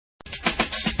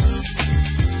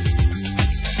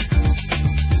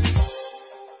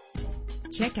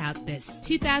Check out this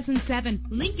 2007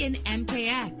 Lincoln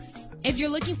MKX. If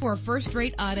you're looking for a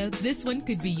first-rate auto, this one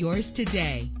could be yours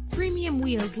today. Premium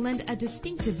wheels lend a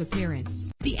distinctive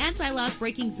appearance. The anti-lock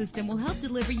braking system will help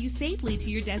deliver you safely to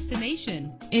your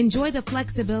destination. Enjoy the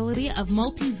flexibility of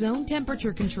multi-zone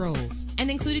temperature controls. An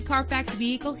included Carfax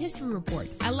Vehicle History Report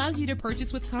allows you to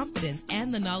purchase with confidence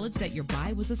and the knowledge that your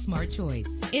buy was a smart choice.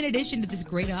 In addition to this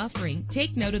great offering,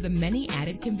 take note of the many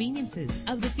added conveniences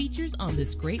of the features on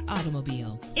this great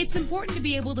automobile. It's important to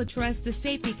be able to trust the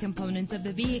safety components of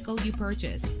the vehicle you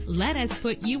purchase. Let us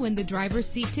put you in the driver's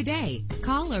seat today.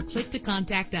 Call or click to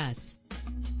contact us.